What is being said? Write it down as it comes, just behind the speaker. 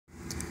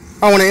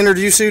I want to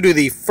introduce you to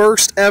the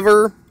first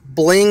ever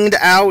blinged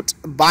out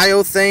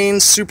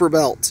BioThane Super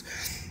Belt.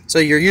 So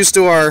you're used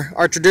to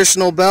our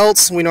traditional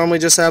belts. We normally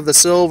just have the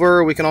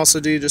silver. We can also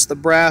do just the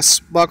brass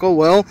buckle.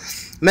 Well,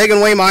 Megan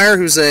Waymeyer,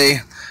 who's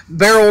a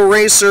barrel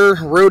racer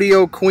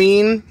rodeo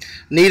queen,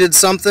 needed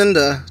something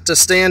to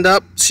stand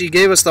up. She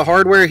gave us the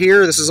hardware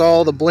here. This is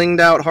all the blinged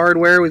out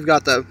hardware. We've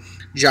got the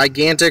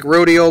gigantic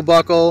rodeo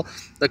buckle,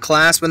 the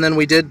clasp, and then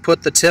we did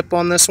put the tip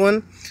on this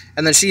one.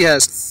 And then she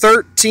has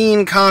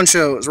 13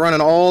 conchos running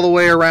all the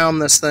way around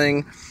this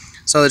thing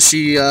so that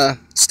she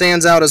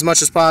stands out as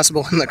much as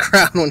possible in the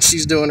crowd when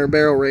she's doing her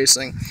barrel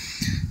racing.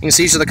 You can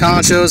see each of the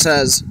conchos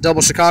has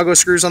double Chicago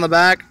screws on the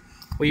back.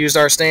 We used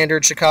our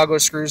standard Chicago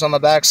screws on the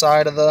back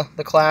side of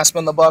the clasp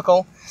and the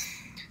buckle.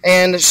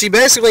 And she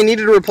basically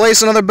needed to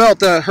replace another belt.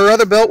 Her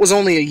other belt was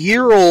only a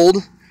year old,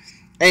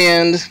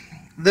 and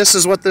this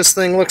is what this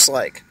thing looks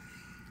like.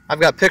 I've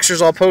got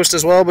pictures I'll post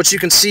as well, but you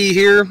can see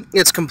here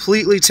it's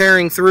completely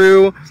tearing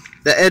through.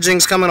 The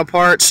edging's coming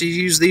apart. She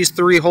used these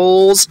 3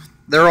 holes.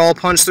 They're all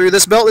punched through.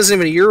 This belt isn't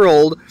even a year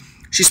old.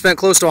 She spent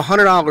close to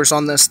 $100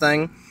 on this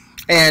thing,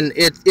 and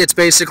it's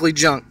basically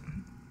junk.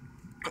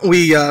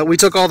 We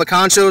took all the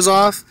conchos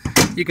off.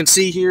 You can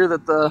see here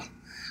that the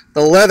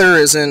leather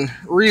is in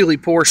really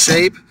poor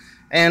shape,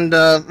 and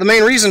the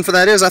main reason for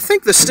that is I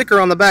think the sticker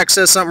on the back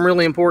says something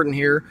really important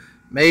here: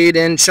 made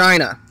in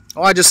China.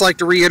 Well, I'd just like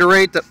to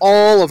reiterate that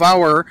all of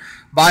our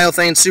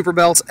BioThane Super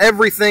Belts,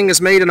 everything is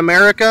made in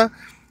America,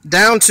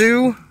 down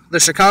to the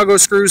Chicago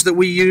screws that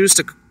we use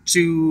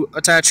to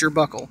attach your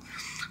buckle.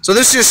 So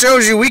this just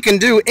shows you we can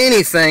do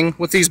anything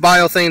with these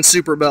BioThane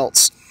Super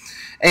Belts.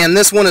 And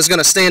this one is going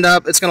to stand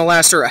up. It's going to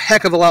last her a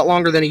heck of a lot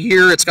longer than a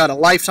year. It's got a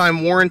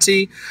lifetime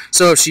warranty.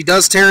 So if she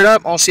does tear it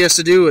up, all she has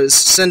to do is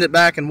send it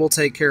back and we'll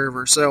take care of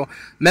her. So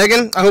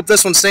Megan, I hope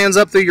this one stands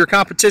up through your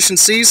competition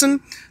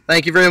season.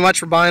 Thank you very much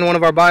for buying one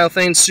of our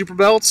BioThane Super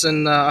Belts,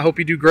 and I hope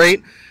you do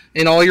great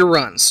in all your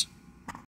runs.